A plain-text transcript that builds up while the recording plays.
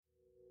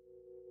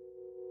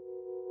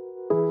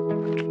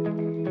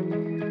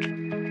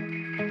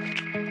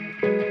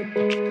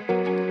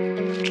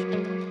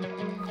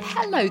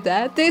Hello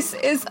there. This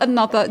is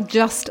another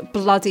Just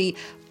Bloody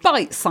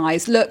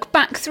bite-sized look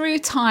back through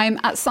time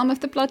at some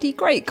of the bloody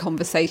great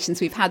conversations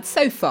we've had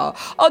so far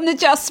on the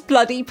Just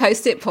Bloody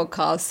Post-it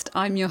podcast.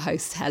 I'm your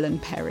host, Helen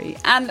Perry,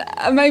 and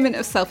a moment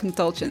of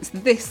self-indulgence.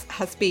 This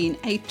has been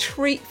a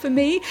treat for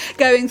me,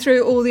 going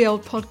through all the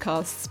old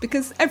podcasts,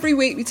 because every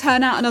week we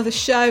turn out another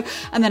show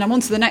and then I'm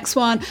on to the next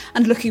one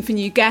and looking for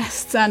new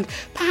guests, and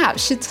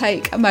perhaps should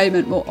take a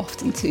moment more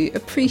often to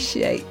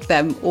appreciate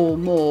them all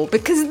more,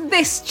 because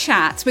this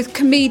chat with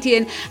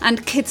comedian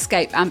and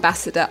Kidscape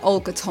ambassador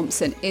Olga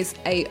Thompson is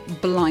a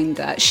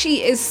blinder.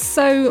 She is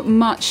so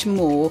much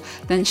more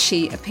than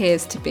she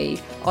appears to be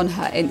on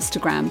her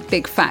Instagram,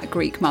 Big Fat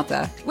Greek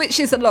Mother, which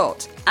is a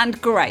lot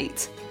and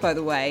great, by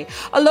the way.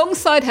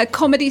 Alongside her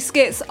comedy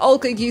skits,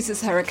 Olga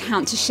uses her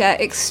account to share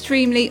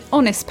extremely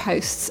honest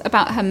posts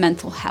about her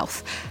mental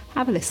health.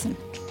 Have a listen.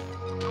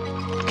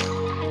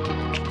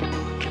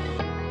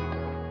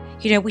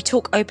 You know, we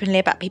talk openly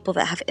about people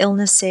that have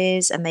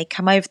illnesses and they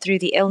come over through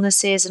the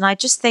illnesses, and I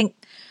just think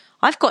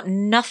I've got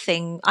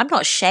nothing. I'm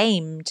not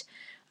ashamed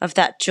of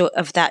that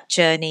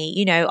journey.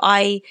 You know,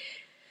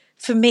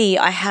 for me,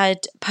 I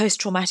had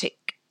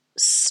post-traumatic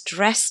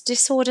stress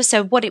disorder.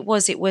 So what it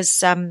was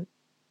the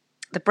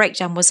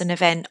breakdown was an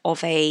event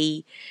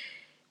was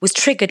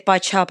triggered by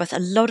childbirth. A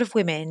lot of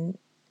women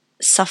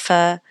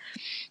suffer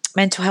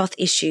mental health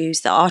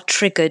issues that are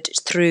triggered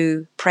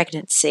through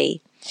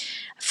pregnancy.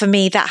 For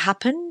me, that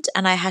happened,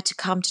 and I had to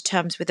come to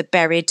terms with a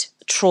buried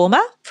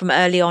trauma from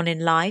early on in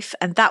life,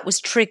 and that was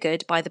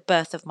triggered by the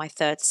birth of my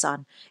third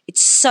son.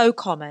 It's so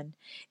common.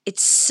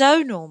 It's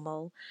so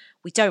normal.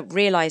 We don't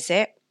realize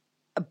it,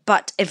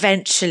 but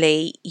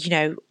eventually, you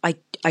know, I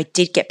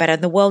did get better,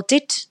 and the world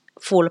did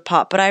fall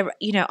apart. But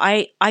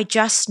I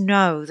just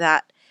know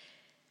that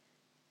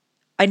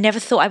I never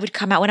thought I would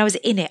come out. When I was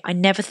in it, I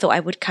never thought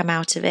I would come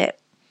out of it.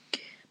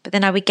 But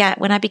then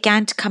when I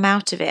began to come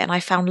out of it, and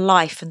I found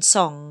life and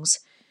songs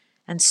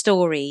and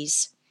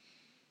stories,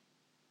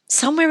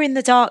 somewhere in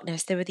the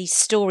darkness, there were these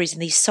stories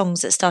and these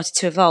songs that started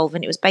to evolve,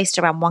 and it was based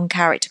around one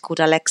character called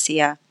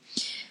Alexia.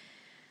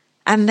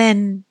 And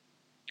then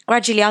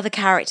gradually other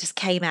characters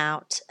came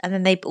out, and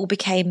then they all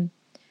became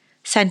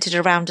centered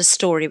around a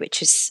story,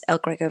 which is El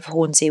Grego of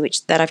Hornsey,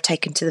 that I've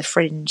taken to the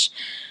Fringe.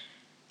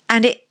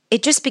 And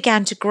it just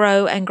began to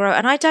grow and grow.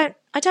 And I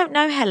don't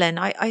know, Helen.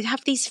 I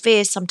have these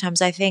fears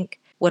sometimes. I think,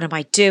 what am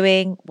I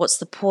doing? What's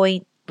the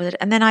point?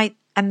 And then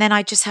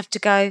I just have to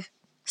go,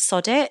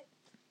 sod it.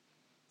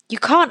 You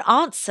can't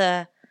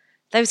answer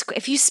those.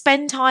 If you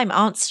spend time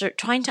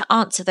trying to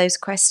answer those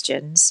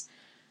questions,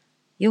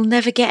 you'll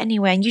never get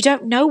anywhere. And you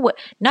don't know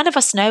none of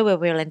us know where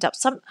we'll end up.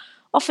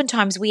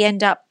 Oftentimes we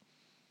end up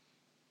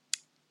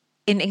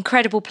in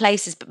incredible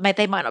places, but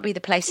they might not be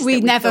the places we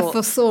that we never thought.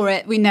 foresaw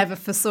it. We never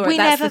foresaw it. We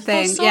That's never the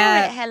thing. foresaw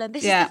Yeah. it, Helen.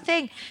 This is the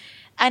thing.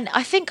 And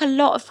I think a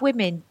lot of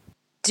women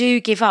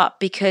do give up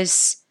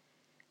because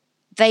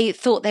they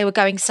thought they were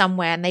going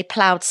somewhere and they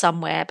ploughed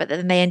somewhere, but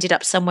then they ended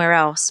up somewhere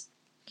else.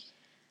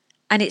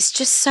 And it's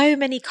just so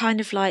many kind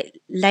of like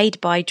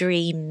laid by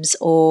dreams,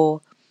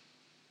 or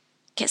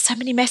get so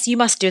many messages. You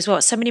must do as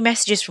well. So many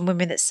messages from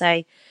women that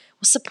say,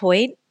 what's the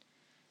point?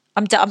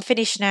 I'm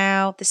finished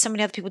now. There's so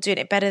many other people doing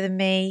it better than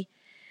me.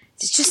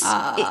 It's just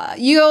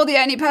you're the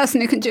only person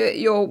who can do it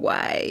your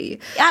way.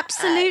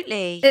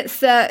 Absolutely.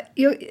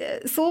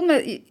 It's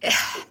almost.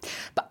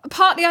 But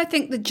partly, I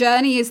think the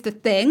journey is the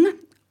thing.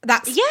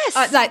 That's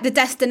yes. Like the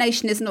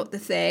destination is not the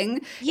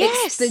thing.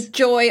 Yes. It's the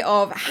joy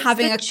of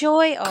having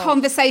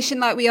conversation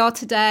like we are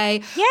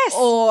today. Yes.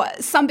 Or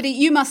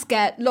you must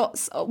get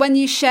when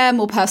you share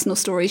more personal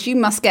stories, you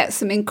must get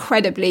some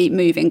incredibly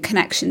moving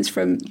connections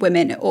from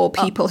women or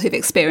people who've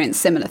experienced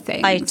similar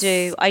things. I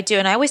do.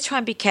 And I always try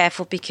and be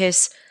careful,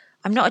 because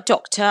I'm not a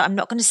doctor. I'm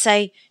not going to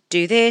say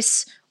do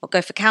this or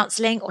go for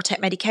counselling or take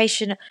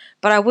medication.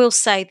 But I will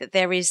say that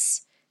there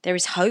is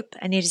hope,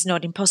 and it is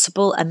not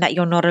impossible, and that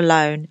you're not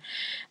alone.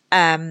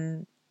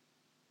 And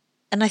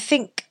I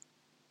think,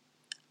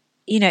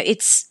 you know,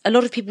 it's a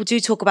lot of people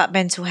do talk about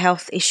mental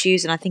health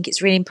issues, and I think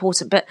it's really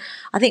important. But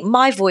I think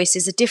my voice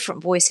is a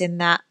different voice in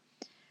that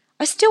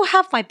I still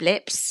have my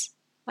blips.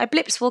 My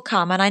blips will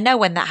come, and I know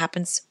when that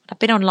happens. I've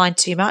been online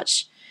too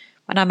much,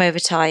 when I'm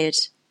overtired.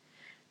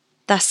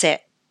 That's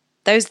it.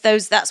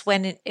 That's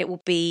when it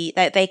will be.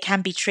 They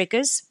can be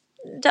triggers.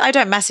 I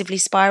don't massively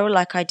spiral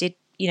like I did,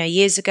 you know,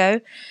 years ago.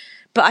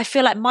 But I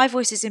feel like my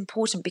voice is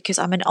important because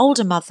I'm an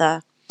older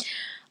mother.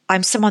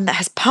 I'm someone that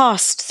has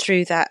passed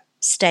through that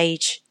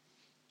stage,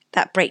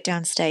 that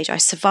breakdown stage. I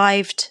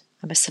survived.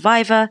 I'm a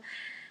survivor.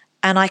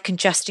 And I can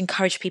just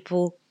encourage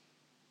people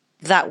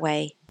that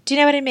way. Do you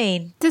know what I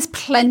mean? There's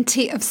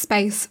plenty of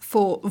space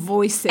for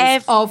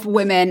voices of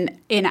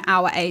women in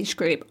our age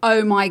group.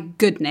 Oh my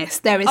goodness.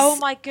 There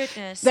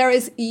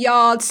is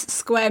yards,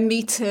 square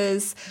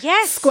meters,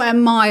 square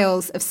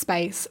miles of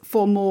space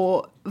for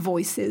more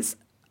voices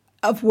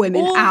of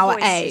women our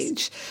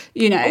age,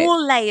 you know.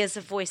 All layers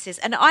of voices.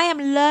 And I am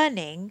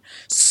learning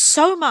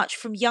so much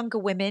from younger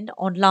women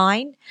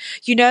online.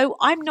 You know,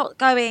 I'm not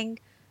going,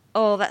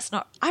 oh, that's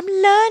not, I'm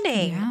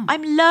learning. Yeah.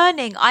 I'm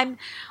learning.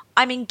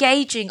 I'm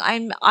engaging.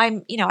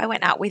 I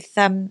went out with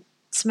some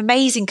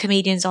amazing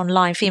comedians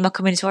online, female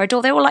comedians who I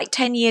adore. They were like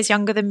 10 years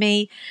younger than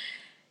me,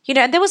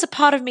 and there was a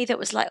part of me that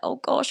was like, oh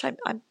gosh,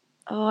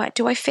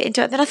 do I fit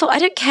into it? Then I thought, I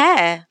don't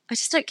care. I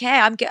just don't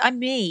care. I'm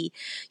me,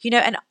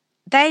 and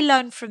they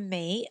learn from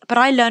me, but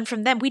I learn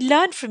from them. We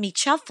learn from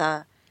each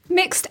other.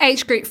 Mixed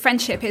age group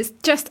friendship is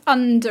just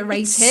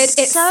underrated.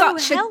 It's so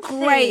such healthy. a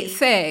great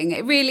thing.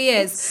 It really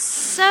is. It's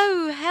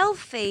so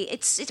healthy.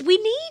 We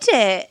need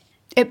it.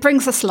 It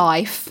brings us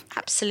life.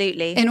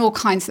 Absolutely. In all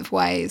kinds of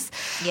ways.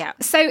 Yeah.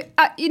 So,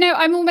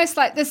 I'm almost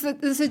like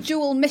there's a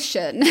dual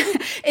mission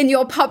in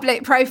your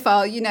public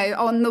profile.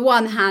 On the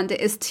one hand,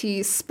 it is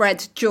to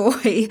spread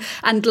joy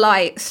and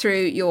light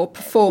through your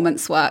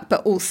performance work,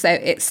 but also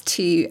it's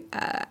to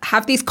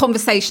have these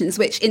conversations,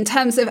 which in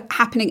terms of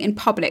happening in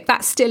public,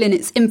 that's still in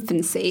its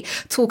infancy,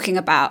 talking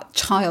about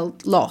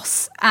child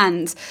loss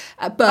and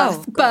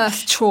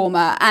birth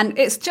trauma. And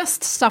it's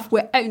just stuff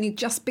we're only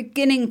just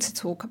beginning to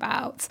talk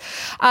about.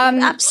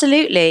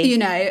 Absolutely.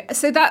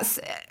 So that's,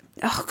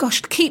 oh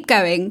gosh, keep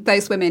going.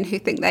 Those women who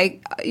think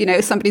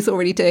somebody's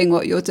already doing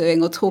what you're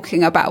doing or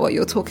talking about what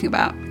you're talking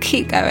about.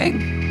 Keep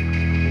going.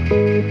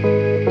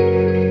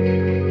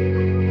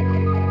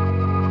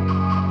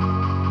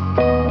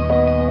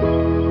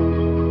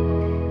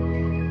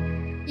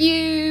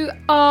 You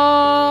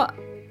are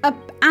an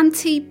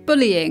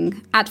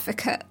anti-bullying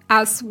advocate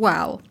as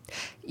well.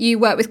 You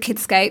work with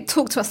Kidscape.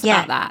 Talk to us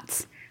about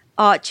that.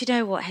 Oh, do you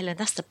know what, Helen?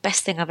 That's the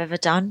best thing I've ever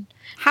done.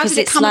 How did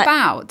it come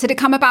about? Did it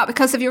come about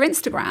because of your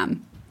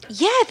Instagram?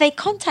 Yeah, they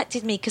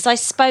contacted me because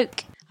I've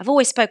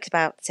always spoke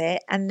about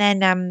it. And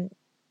then,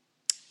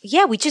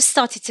 we just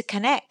started to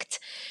connect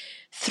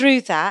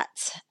through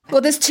that.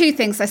 Well, there's two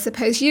things, I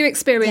suppose. You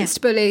experienced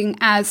bullying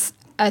as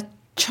a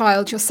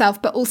child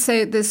yourself, but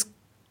also there's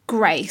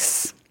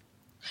Grace.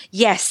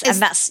 Yes, and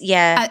that's,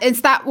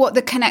 Is that what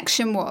the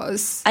connection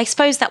was? I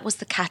suppose that was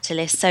the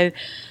catalyst. So,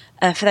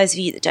 for those of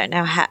you that don't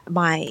know,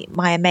 my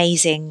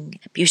amazing,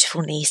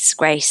 beautiful niece,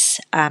 Grace,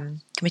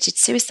 committed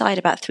suicide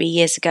about 3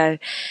 years ago.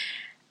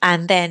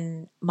 And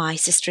then my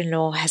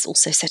sister-in-law has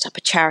also set up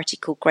a charity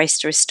called Grace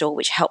to Restore,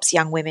 which helps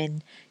young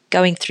women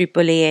going through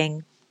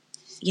bullying,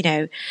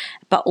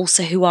 but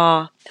also who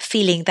are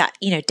feeling that,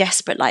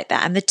 desperate like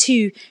that. And the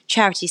two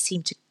charities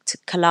seem to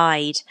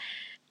collide.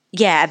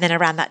 Yeah, and then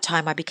around that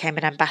time, I became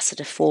an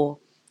ambassador for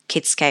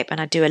Kidscape,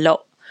 and I do a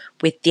lot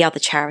with the other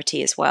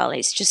charity as well.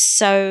 It's just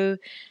so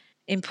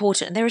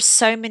important. And there are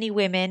so many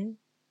women.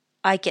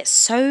 I get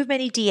so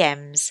many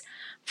DMs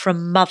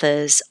from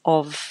mothers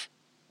of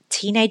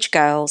teenage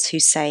girls who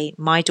say,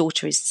 my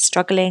daughter is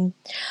struggling.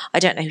 I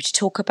don't know who to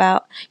talk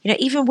about.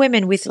 Even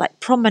women with like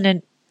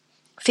prominent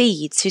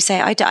feeds who say,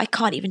 I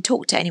can't even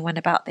talk to anyone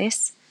about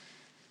this.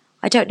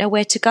 I don't know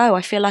where to go.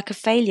 I feel like a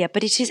failure.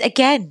 But it is,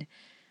 again,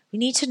 we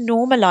need to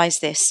normalize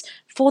this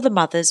for the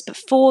mothers, but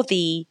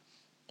in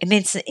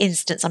this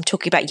instance, I'm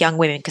talking about young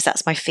women because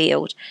that's my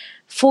field,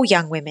 for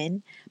young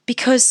women,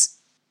 because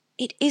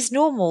it is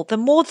normal. The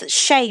more that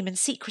shame and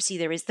secrecy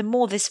there is, the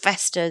more this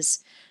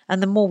festers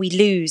and the more we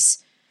lose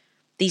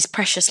these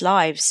precious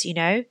lives,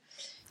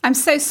 I'm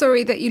so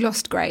sorry that you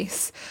lost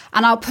Grace.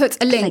 And I'll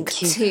put a link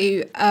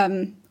to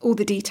all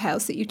the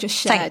details that you just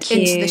shared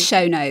into the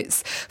show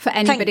notes for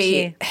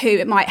anybody who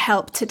it might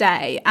help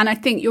today. And I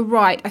think you're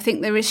right. I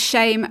think there is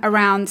shame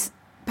around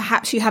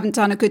perhaps you haven't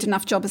done a good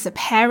enough job as a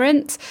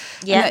parent.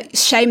 Yeah.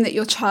 Shame that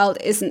your child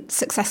isn't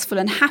successful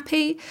and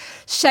happy.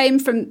 Shame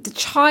from the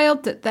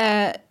child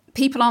that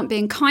people aren't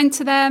being kind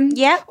to them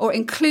or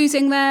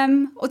including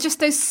them, or just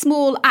those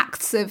small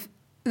acts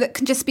that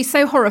can just be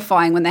so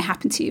horrifying when they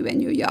happen to you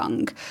when you're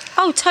young.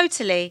 Oh,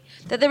 totally.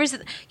 That there is,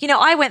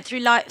 I went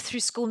through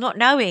school not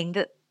knowing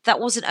that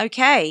wasn't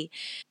okay.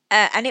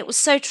 And it was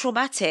so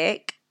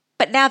traumatic,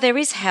 but now there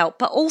is help.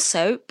 But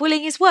also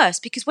bullying is worse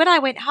because when I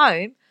went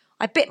home,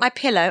 I bit my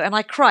pillow and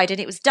I cried and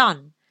it was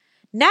done.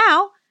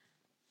 Now,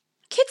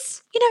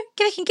 kids,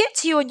 they can get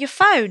to you on your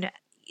phone.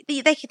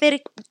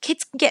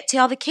 Kids can get to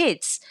other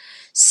kids.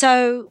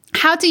 So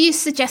how do you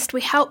suggest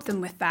we help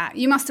them with that?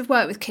 You must have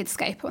worked with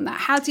Kidscape on that.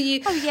 How do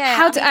you? Oh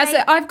yeah.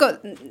 I've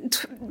got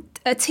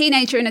a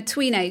teenager and a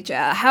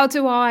tweenager. How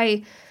do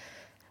I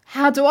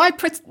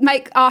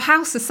make our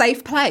house a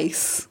safe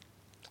place?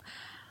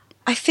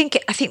 I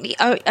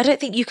don't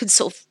think you can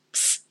sort of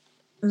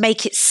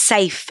make it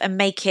safe and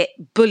make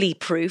it bully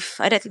proof.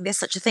 I don't think there's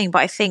such a thing, but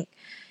I think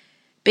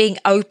being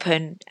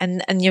open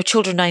and your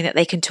children knowing that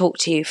they can talk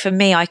to you. For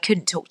me, I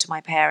couldn't talk to my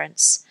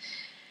parents.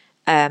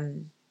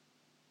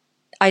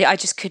 I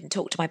just couldn't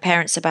talk to my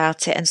parents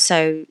about it.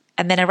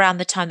 And then around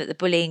the time that the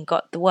bullying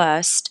got the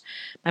worst,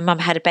 my mum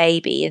had a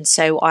baby. And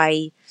so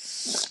I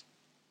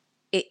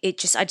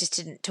just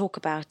didn't talk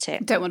about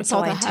it. Don't want to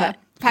bother her.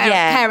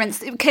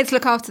 Parents, kids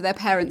look after their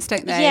parents,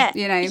 don't they? Yeah.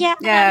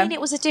 Yeah. I mean, it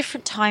was a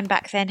different time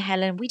back then,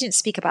 Helen. We didn't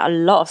speak about a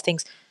lot of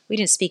things. We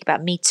didn't speak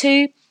about Me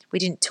Too. We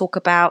didn't talk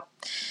about,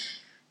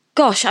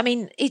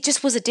 it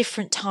just was a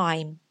different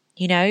time,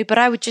 But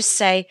I would just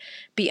say,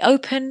 be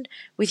open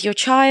with your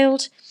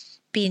child,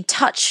 be in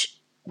touch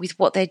with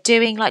what they're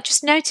doing. Like,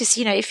 just notice,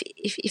 you know,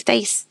 if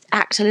they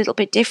act a little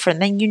bit different,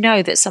 then you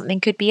know that something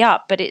could be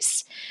up. But you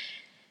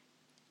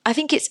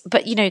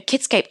know,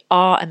 Kidscape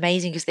are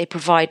amazing because they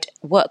provide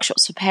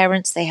workshops for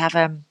parents. They have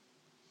a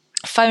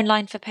phone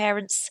line for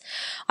parents.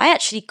 I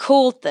actually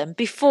called them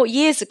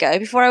years ago,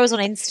 before I was on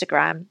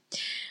Instagram,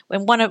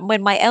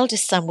 when my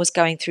eldest son was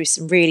going through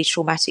some really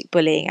traumatic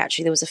bullying.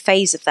 Actually, there was a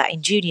phase of that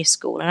in junior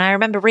school, and I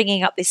remember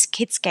ringing up this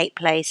Kidscape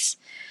place,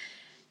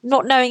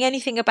 not knowing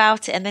anything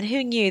about it, and then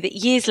who knew that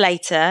years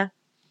later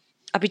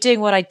I'd be doing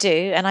what I do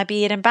and I'd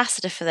be an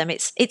ambassador for them.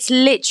 It's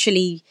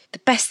literally the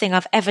best thing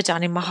I've ever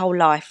done in my whole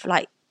life,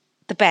 like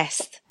the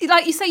best.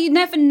 Like you say, you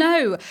never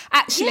know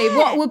actually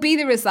what will be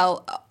the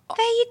result.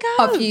 There you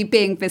go. Of you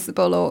being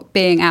visible or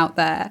being out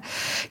there.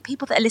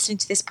 People that are listening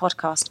to this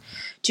podcast,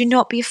 do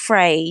not be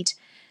afraid.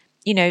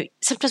 You know,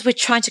 sometimes we're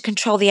trying to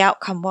control the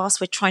outcome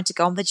whilst we're trying to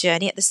go on the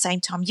journey at the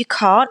same time. You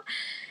can't.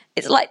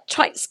 It's like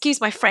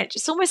excuse my French,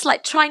 it's almost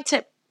like trying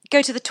to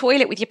go to the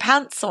toilet with your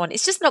pants on.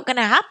 It's just not going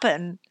to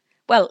happen.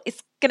 Well,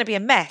 it's going to be a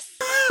mess.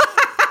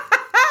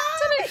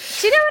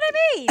 Do you know what I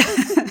mean?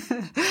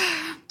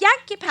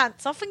 Yank your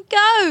pants off and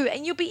go.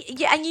 And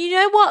and you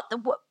know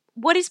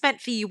what is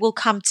meant for you will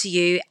come to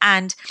you.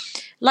 And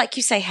like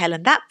you say,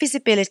 Helen, that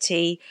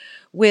visibility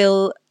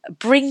will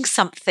bring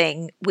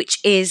something which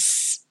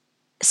is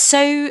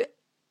so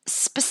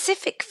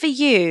specific for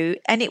you,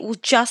 and it will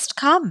just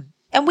come.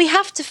 And we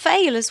have to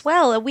fail as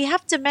well, and we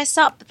have to mess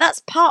up. But that's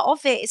part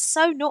of it. It's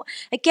so not,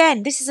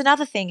 again, this is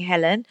another thing,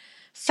 Helen,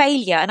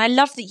 failure. And I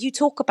love that you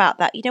talk about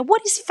that. You know,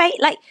 what is failure?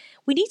 Like,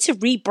 we need to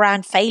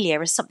rebrand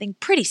failure as something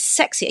pretty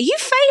sexy. Are you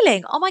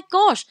failing? Oh my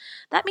gosh,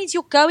 that means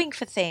you're going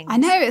for things. I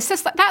know. It's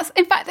just like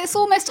it's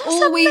almost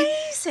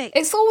amazing.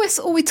 It's always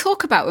all we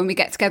talk about when we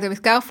get together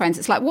with girlfriends.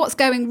 It's like, what's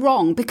going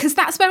wrong? Because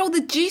that's where all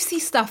the juicy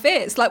stuff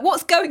is. Like,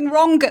 what's going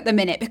wrong at the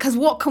minute? Because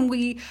what can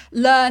we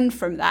learn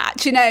from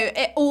that? You know,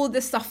 all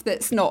the stuff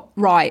that's not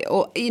right,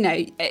 or, you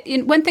know,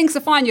 when things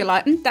are fine, you're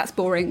like, that's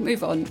boring,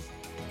 move on.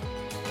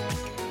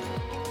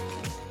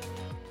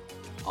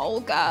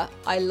 Olga,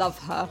 I love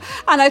her.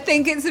 And I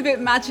think it's a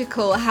bit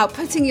magical how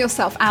putting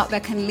yourself out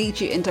there can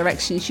lead you in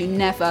directions you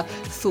never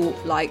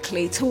thought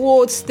likely,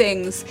 towards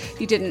things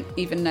you didn't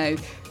even know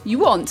you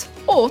want,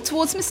 or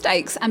towards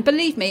mistakes. And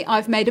believe me,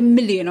 I've made a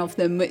million of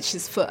them, which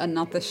is for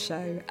another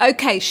show.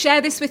 Okay,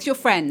 share this with your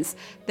friends.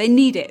 They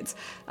need it.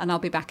 And I'll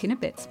be back in a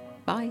bit.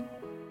 Bye.